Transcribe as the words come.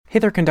Hey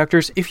there,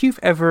 conductors. If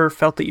you've ever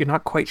felt that you're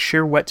not quite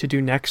sure what to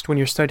do next when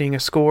you're studying a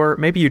score,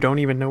 maybe you don't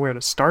even know where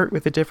to start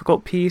with a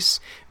difficult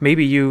piece,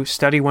 maybe you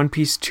study one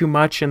piece too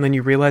much and then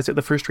you realize at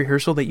the first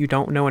rehearsal that you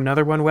don't know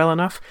another one well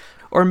enough,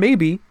 or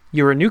maybe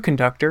you're a new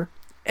conductor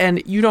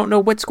and you don't know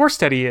what score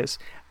study is.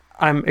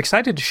 I'm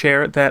excited to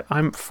share that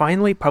I'm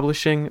finally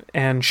publishing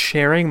and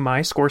sharing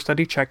my score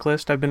study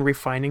checklist. I've been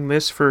refining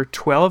this for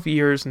 12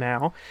 years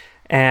now,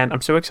 and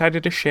I'm so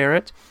excited to share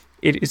it.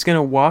 It is going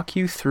to walk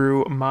you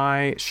through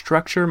my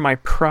structure, my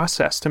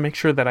process to make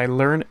sure that I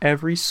learn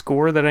every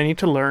score that I need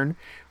to learn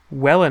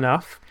well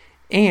enough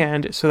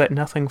and so that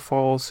nothing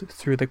falls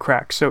through the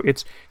cracks. So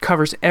it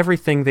covers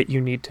everything that you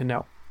need to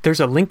know. There's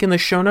a link in the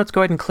show notes.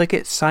 Go ahead and click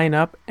it, sign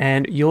up,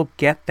 and you'll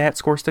get that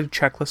score study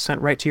checklist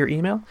sent right to your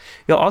email.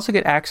 You'll also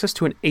get access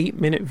to an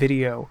 8-minute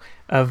video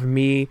of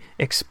me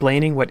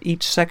explaining what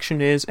each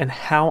section is and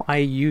how I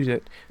use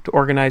it to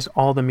organize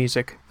all the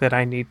music that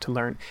I need to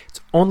learn.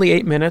 It's only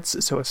 8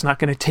 minutes, so it's not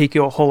going to take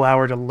you a whole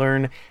hour to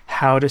learn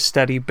how to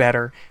study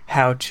better,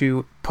 how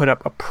to put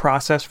up a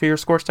process for your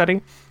score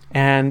study,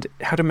 and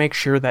how to make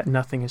sure that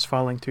nothing is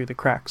falling through the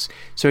cracks.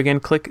 So again,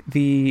 click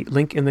the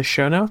link in the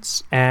show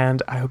notes,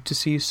 and I hope to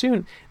see you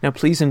soon. Now,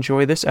 please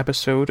enjoy this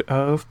episode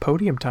of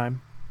Podium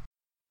Time.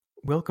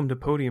 Welcome to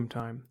Podium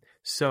Time.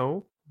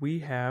 So, we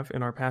have,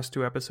 in our past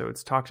 2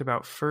 episodes, talked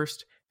about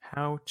first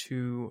how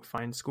to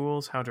find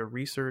schools, how to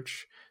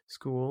research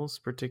schools,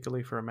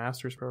 particularly for a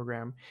master's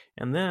program,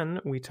 and then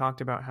we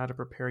talked about how to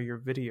prepare your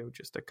video,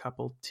 just a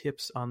couple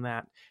tips on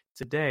that.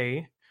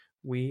 Today,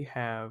 we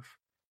have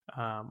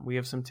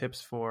some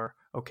tips for,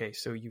 okay,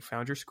 so you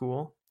found your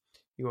school,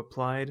 you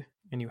applied,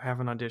 and you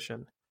have an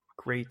audition.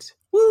 Great.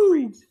 Woo!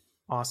 Great.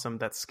 Awesome.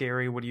 That's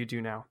scary. What do you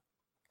do now?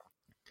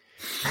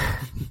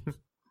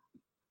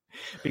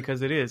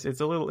 Because it's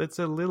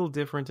a little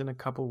different in a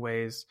couple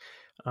ways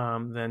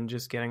than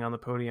just getting on the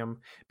podium,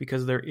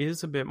 because there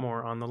is a bit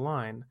more on the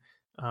line,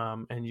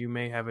 and you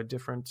may have a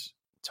different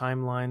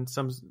timeline.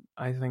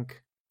 I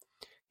think,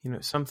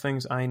 some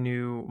things I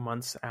knew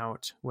months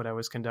out what I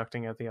was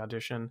conducting at the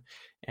audition,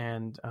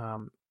 and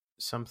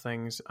some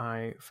things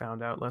I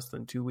found out less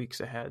than 2 weeks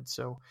ahead.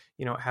 So,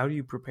 how do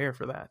you prepare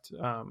for that?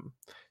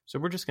 So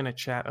we're just going to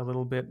chat a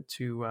little bit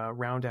to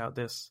round out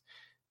this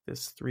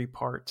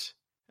 3-part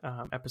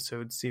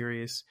episode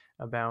series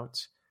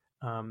about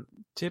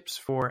tips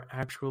for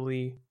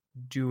actually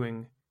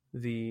doing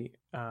the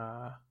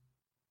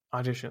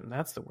audition.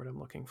 That's the word I'm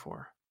looking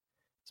for.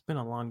 It's been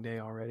a long day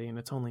already, and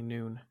it's only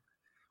noon.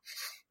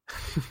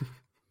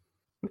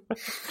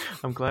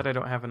 I'm glad I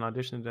don't have an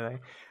audition today.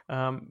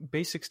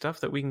 Basic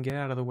stuff that we can get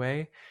out of the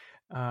way.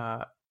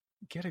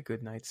 Get a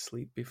good night's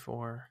sleep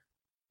before.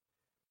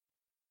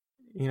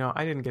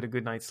 I didn't get a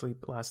good night's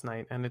sleep last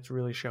night, and it's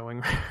really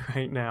showing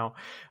right now.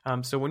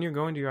 So when you're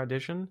going to your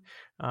audition,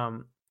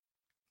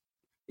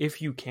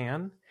 if you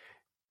can,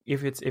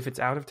 if it's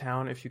out of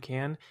town, if you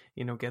can,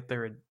 get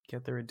there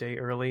a day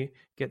early,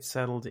 get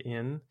settled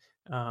in.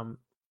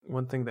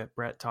 One thing that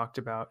Brett talked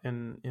about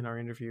in our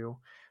interview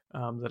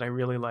that I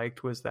really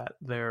liked was that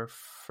their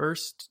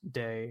first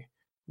day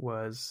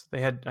was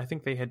they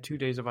had 2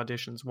 days of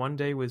auditions. One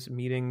day was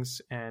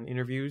meetings and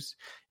interviews,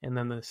 and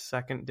then the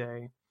second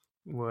day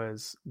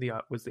was the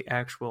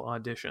actual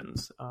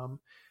auditions.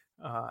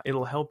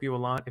 It'll help you a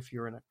lot if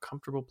you're in a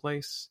comfortable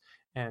place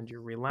and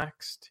you're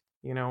relaxed.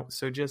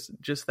 So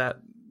just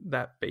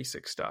that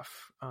basic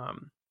stuff.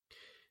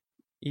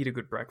 Eat a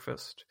good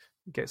breakfast,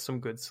 get some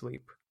good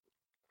sleep.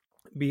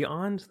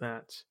 Beyond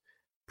that,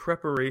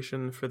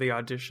 preparation for the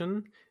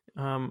audition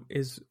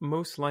is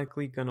most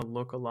likely going to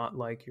look a lot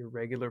like your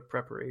regular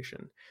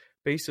preparation.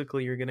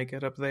 Basically, you're going to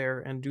get up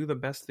there and do the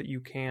best that you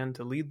can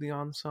to lead the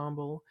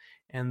ensemble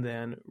and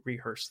then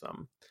rehearse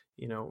them.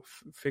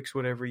 Fix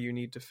whatever you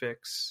need to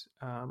fix.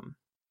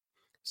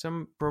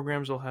 Some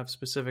programs will have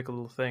specific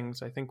little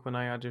things. I think when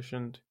I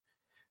auditioned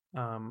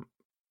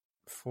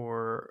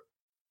for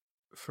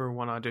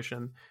one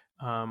audition,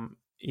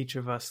 each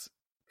of us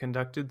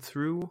conducted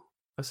through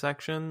a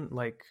section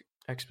like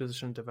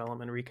exposition,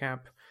 development,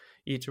 recap.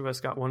 Each of us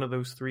got one of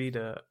those 3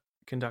 to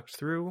conduct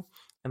through,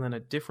 and then a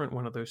different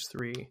one of those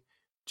 3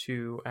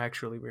 to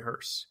actually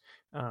rehearse.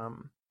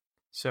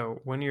 So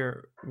when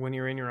you're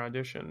in your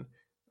audition,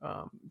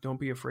 don't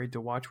be afraid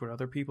to watch what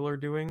other people are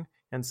doing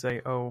and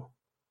say, oh,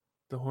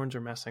 the horns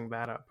are messing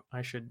that up.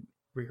 I should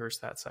rehearse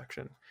that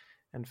section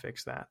and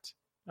fix that.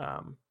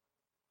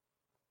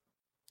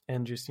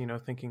 And just,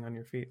 thinking on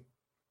your feet.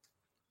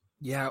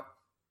 Yeah,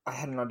 I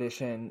had an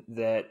audition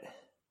that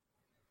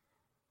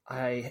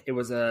it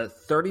was a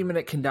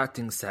 30-minute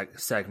conducting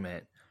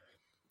segment,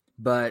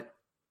 but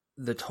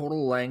the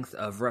total length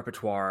of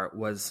repertoire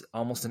was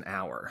almost an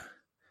hour.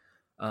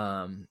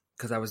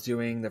 Because I was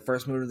doing the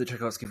first movement of the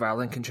Tchaikovsky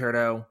Violin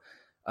Concerto,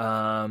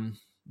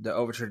 the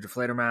Overture to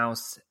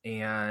Fledermaus,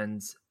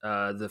 and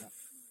the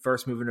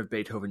first movement of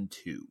Beethoven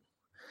 2.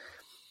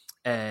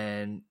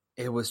 And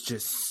it was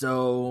just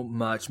so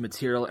much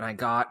material, and I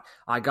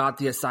got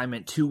the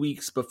assignment 2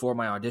 weeks before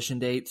my audition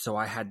date, so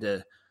I had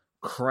to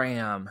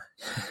cram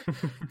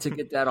to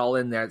get that all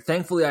in there.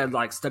 Thankfully, I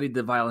like studied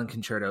the violin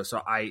concerto,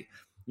 so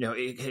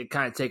it had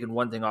kind of taken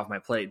one thing off my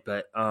plate.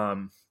 But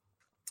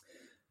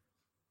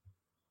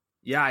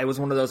yeah, it was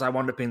one of those. I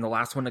wound up being the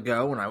last one to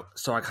go, and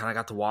so I kind of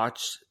got to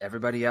watch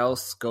everybody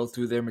else go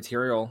through their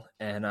material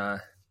and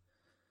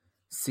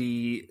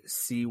see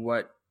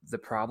what the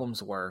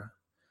problems were.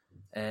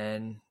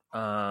 And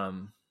I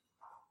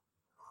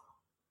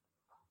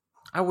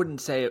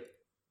wouldn't say,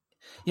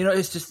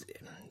 it's just,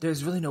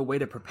 there's really no way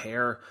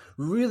to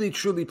really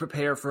truly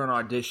prepare for an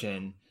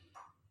audition.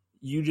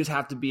 You just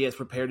have to be as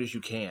prepared as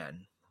you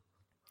can.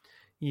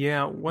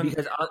 Yeah,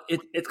 because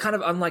it's kind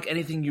of unlike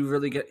anything you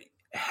really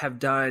have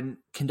done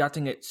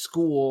conducting at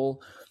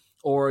school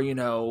or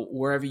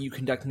wherever you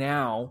conduct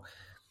now.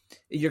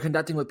 You're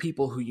conducting with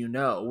people who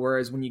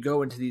whereas when you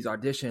go into these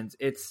auditions,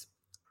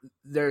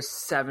 there's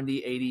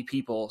 70, 80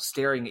 people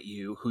staring at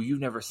you who you've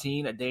never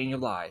seen a day in your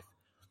life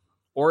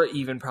or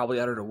even probably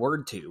uttered a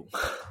word to.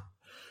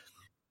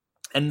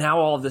 And now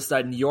all of a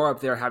sudden you're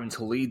up there having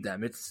to lead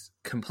them. It's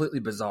completely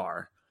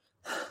bizarre.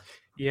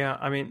 Yeah,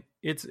 I mean,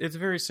 it's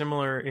very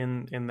similar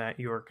in that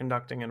you're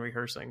conducting and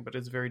rehearsing, but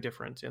it's very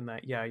different in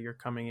that, you're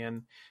coming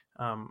in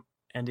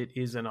and it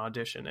is an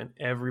audition and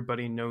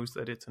everybody knows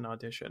that it's an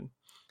audition.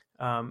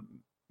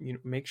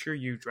 Make sure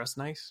you dress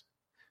nice,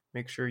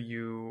 make sure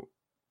you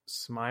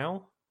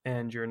smile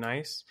and you're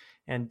nice,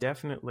 and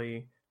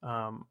definitely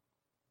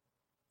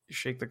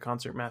shake the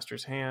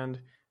concertmaster's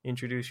hand,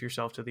 introduce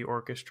yourself to the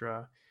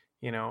orchestra,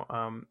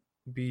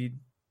 be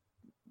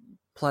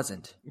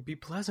pleasant. Be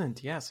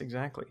pleasant. Yes,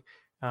 exactly.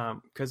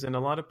 Because in a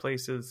lot of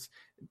places,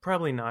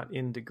 probably not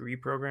in degree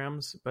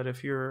programs, but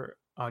if you're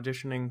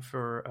auditioning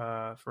for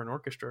an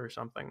orchestra or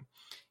something,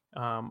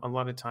 a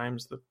lot of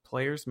times the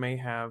players may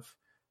have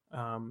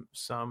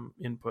some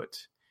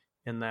input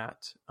in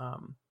that.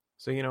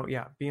 So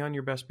be on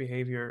your best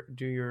behavior,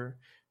 do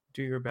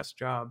your best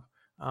job.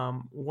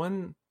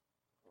 One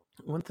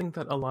thing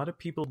that a lot of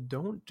people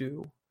don't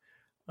do,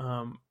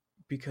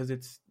 because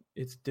it's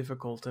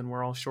difficult and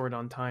we're all short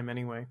on time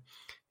anyway,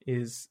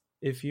 is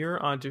if you're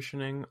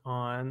auditioning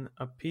on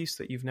a piece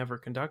that you've never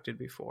conducted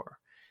before,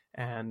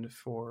 and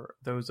for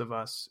those of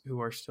us who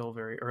are still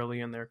very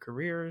early in their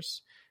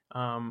careers,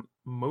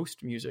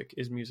 most music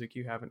is music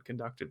you haven't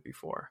conducted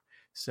before.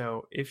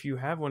 So if you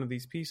have one of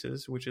these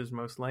pieces, which is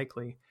most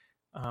likely,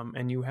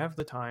 and you have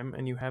the time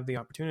and you have the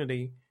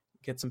opportunity,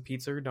 get some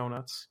pizza or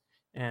donuts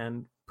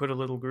and put a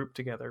little group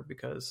together,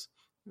 because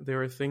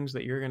there are things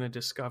that you're going to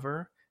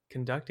discover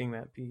conducting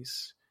that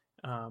piece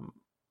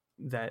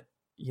that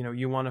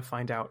you want to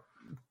find out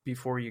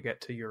before you get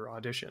to your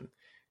audition.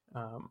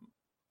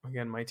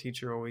 Again, my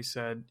teacher always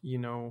said,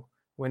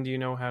 when do you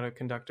know how to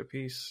conduct a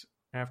piece?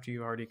 After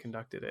you already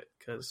conducted it,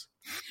 because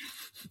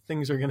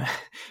things are gonna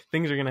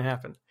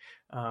happen.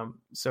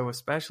 So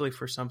especially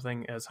for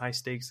something as high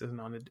stakes as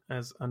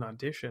an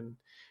audition,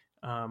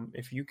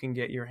 if you can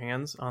get your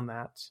hands on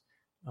that,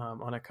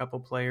 on a couple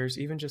players,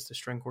 even just a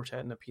string quartet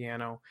and a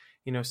piano,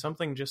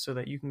 something just so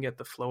that you can get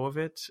the flow of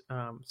it,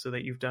 so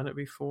that you've done it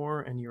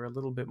before and you're a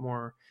little bit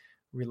more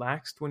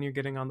relaxed when you're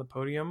getting on the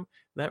podium,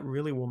 that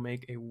really will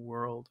make a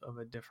world of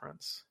a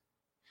difference.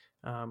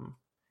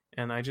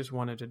 And I just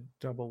wanted to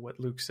double what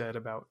Luke said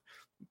about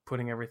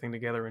putting everything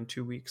together in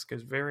 2 weeks,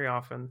 because very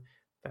often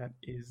that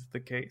is the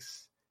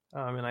case.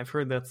 And I've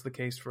heard that's the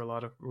case for a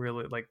lot of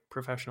really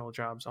professional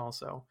jobs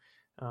also.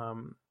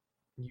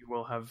 You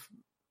will have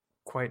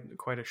quite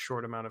a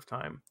short amount of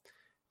time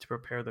to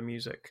prepare the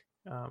music.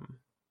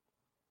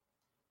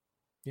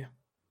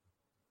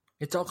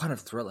 It's all kind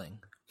of thrilling.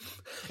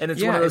 And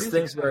it's one of those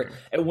things exciting.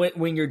 Where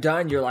when you're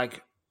done, you're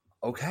like,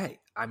 okay,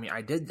 I mean,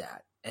 I did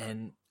that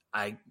and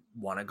I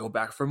want to go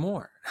back for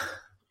more.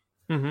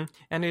 Mm-hmm.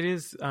 And it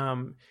is,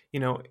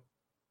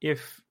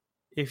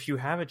 if you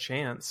have a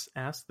chance,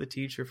 ask the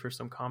teacher for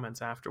some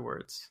comments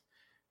afterwards.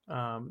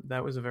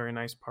 That was a very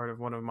nice part of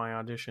one of my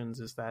auditions,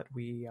 is that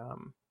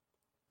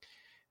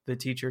the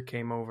teacher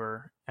came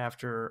over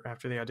after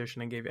the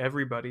audition and gave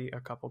everybody a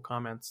couple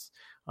comments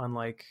on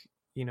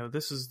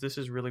this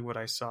is really what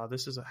I saw.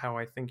 This is how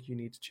I think you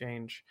need to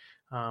change.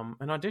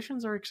 And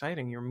auditions are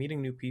exciting. You're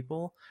meeting new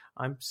people.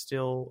 I'm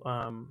still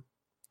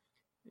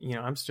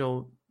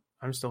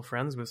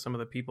friends with some of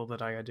the people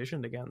that I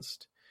auditioned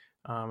against.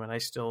 And I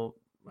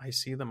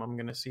see them. I'm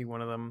going to see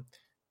one of them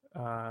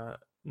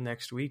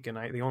next week. And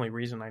the only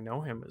reason I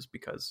know him is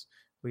because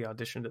we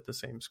auditioned at the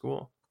same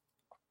school.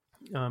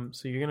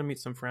 So you're going to meet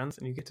some friends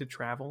and you get to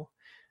travel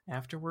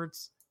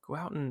afterwards. Go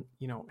out and,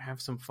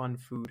 have some fun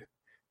food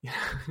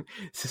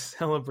to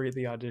celebrate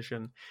the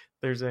audition.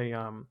 There's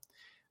a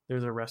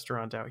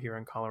restaurant out here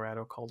in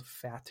Colorado called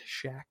Fat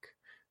Shack.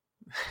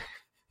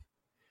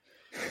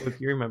 If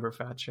you remember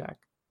Fat Shack.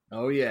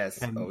 Oh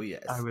yes. And oh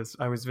yes.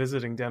 I was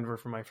visiting Denver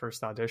for my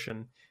first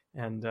audition,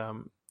 and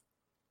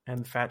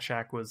Fat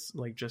Shack was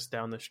just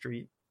down the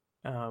street.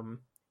 And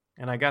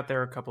I got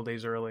there a couple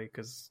days early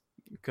because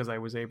I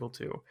was able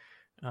to.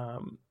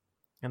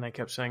 And I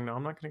kept saying, no,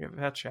 I'm not going to get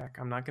Fat Shack.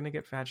 I'm not going to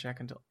get Fat Shack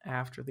until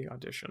after the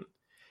audition.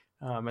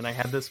 And I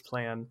had this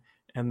plan,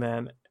 and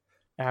then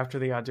after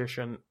the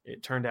audition,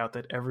 it turned out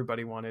that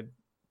everybody wanted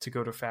to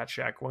go to Fat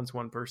Shack once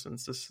one person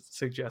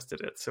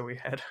suggested it. So we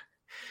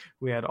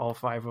had all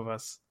 5 of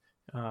us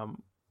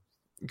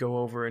go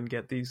over and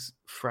get these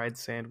fried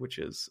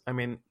sandwiches. I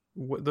mean,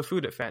 the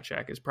food at Fat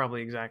Shack is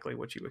probably exactly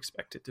what you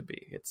expect it to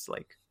be. It's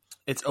like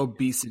it's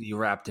obesity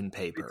wrapped in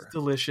paper. It's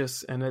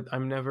delicious, and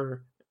I'm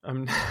never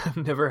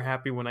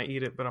happy when I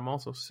eat it, but I'm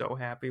also so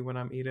happy when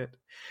I eat it.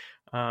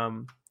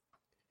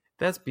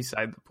 That's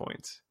beside the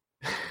point.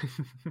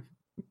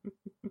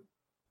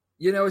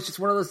 It's just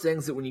one of those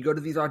things that when you go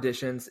to these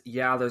auditions,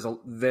 yeah,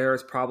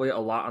 there's probably a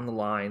lot on the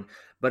line,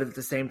 but at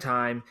the same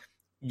time,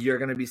 you're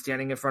going to be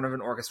standing in front of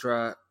an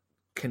orchestra,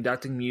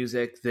 conducting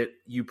music that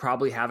you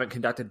probably haven't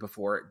conducted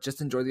before. Just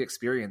enjoy the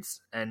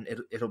experience, and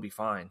it'll be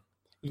fine.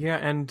 Yeah,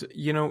 and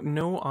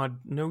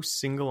no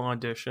single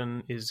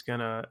audition is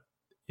gonna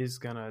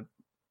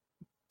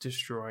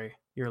destroy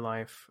your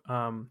life.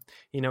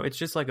 It's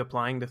just like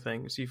applying to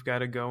things. You've got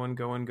to go and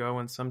go and go,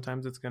 and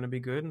sometimes it's going to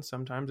be good, and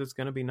sometimes it's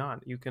going to be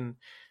not. You can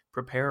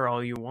prepare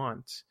all you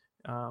want,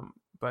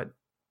 but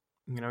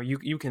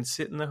you can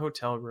sit in the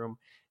hotel room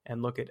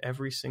and look at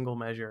every single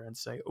measure and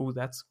say, oh,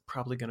 that's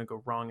probably going to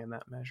go wrong in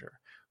that measure.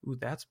 Ooh,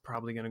 that's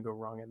probably going to go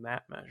wrong in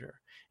that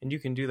measure. And you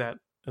can do that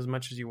as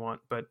much as you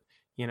want, but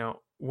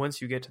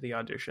once you get to the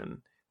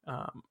audition,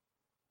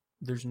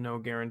 there's no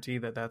guarantee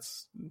that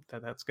that's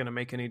going to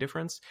make any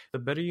difference. The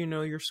better you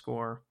know your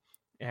score,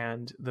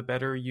 and the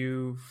better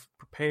you've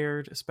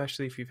prepared,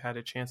 especially if you've had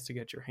a chance to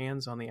get your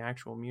hands on the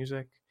actual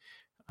music,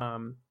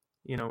 the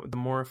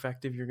more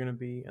effective you're going to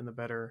be, and the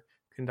better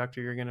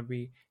conductor you're going to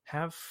be.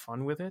 Have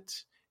fun with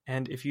it.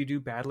 And if you do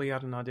badly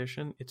at an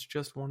audition, it's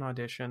just one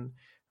audition.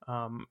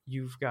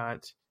 You've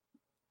got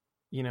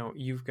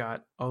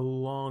a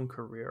long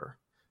career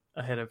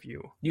ahead of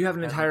you. You have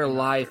an entire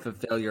life of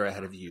failure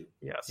ahead of you.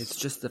 Yes. It's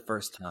just the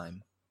first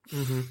time.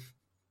 Mm-hmm.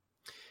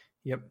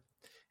 Yep.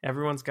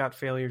 Everyone's got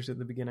failures at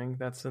the beginning.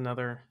 That's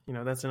another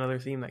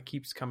theme that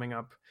keeps coming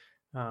up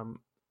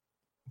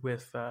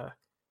with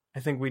I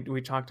think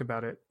we talked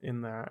about it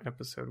in the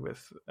episode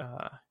with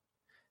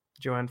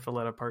Joanne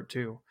Falletta Part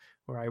 2,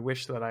 where I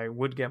wish that I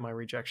would get my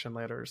rejection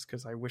letters,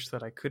 because I wish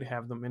that I could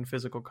have them in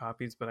physical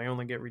copies, but I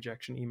only get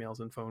rejection emails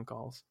and phone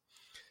calls.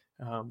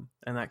 And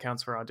that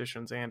counts for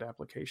auditions and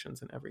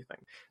applications and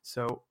everything.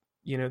 So,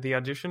 the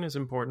audition is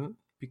important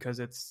because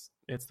it's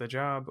the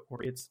job,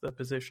 or it's the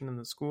position in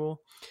the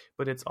school,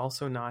 but it's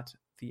also not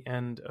the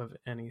end of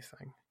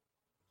anything.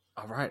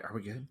 All right. Are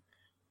we good?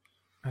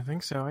 I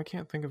think so. I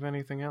can't think of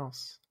anything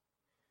else.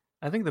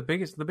 I think the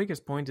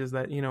biggest point is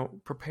that,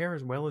 prepare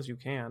as well as you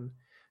can,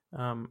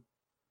 and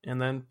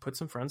then put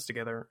some friends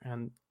together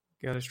and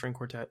get a string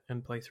quartet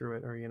and play through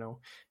it, or,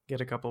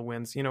 get a couple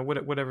wins,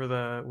 whatever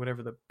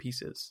the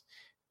piece is.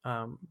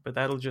 But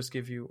that'll just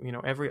give you,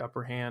 every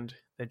upper hand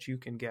that you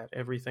can get,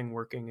 everything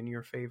working in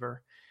your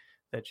favor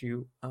that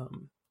you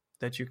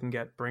can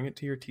get. Bring it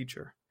to your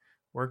teacher,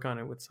 work on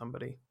it with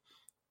somebody.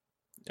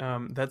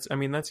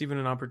 That's even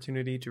an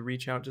opportunity to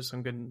reach out to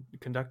some good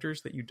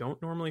conductors that you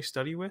don't normally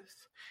study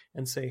with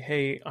and say,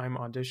 hey, I'm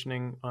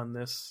auditioning on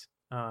this.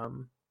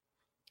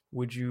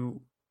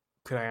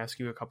 Could I ask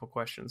you a couple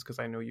questions? Because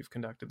I know you've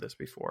conducted this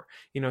before,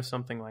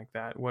 something like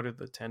that. What are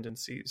the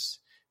tendencies?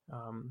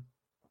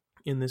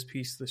 In this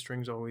piece, the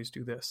strings always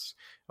do this.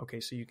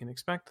 Okay, so you can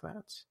expect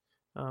that.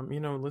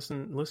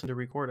 Listen to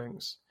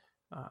recordings.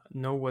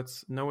 Know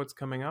what's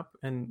coming up,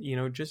 and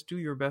just do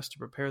your best to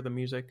prepare the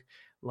music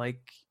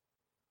like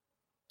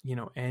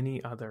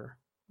any other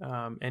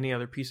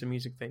piece of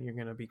music that you're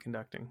going to be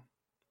conducting.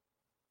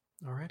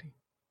 Alrighty.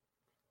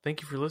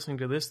 Thank you for listening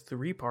to this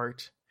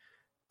 3-part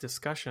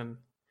discussion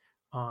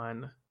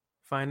on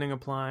finding,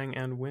 applying,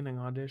 and winning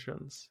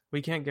auditions.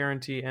 We can't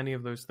guarantee any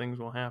of those things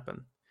will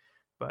happen,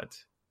 but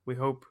we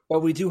hope. Well,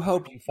 we do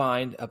hope you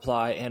find,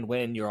 apply, and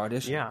win your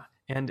audition. Yeah.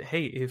 And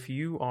hey, if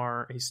you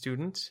are a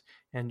student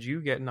and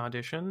you get an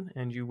audition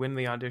and you win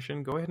the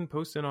audition, go ahead and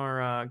post in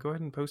our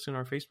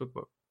Facebook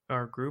book,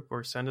 our group,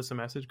 or send us a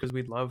message, because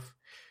we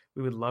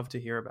would love to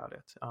hear about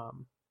it.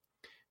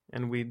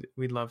 And we'd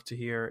love to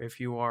hear if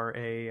you are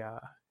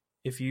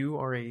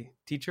a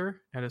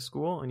teacher at a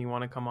school and you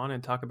want to come on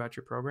and talk about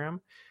your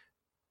program,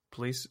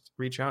 please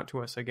reach out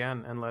to us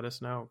again and let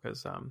us know,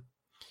 because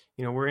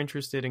we're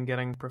interested in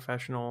getting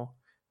professional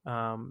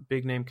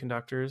big name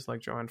conductors like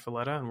Joanne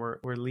Falletta, and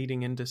we're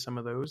leading into some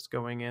of those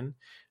going in,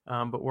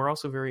 but we're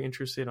also very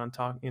interested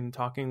in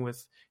talking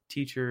with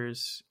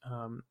teachers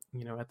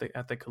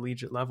at the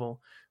collegiate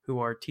level who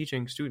are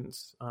teaching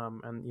students,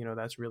 and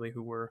that's really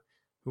who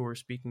we're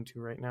speaking to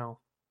right now.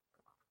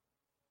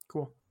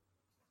 Cool.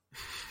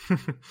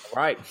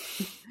 Right.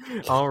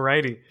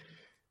 Alrighty.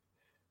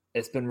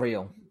 It's been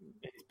real.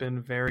 It's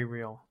been very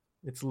real.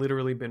 It's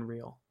literally been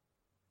real.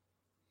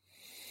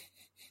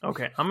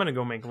 Okay, I'm going to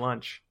go make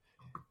lunch.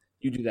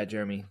 You do that,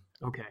 Jeremy.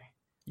 Okay.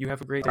 You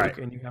have a great day,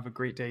 and you have a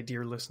great day,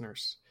 dear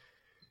listeners.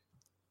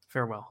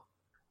 Farewell.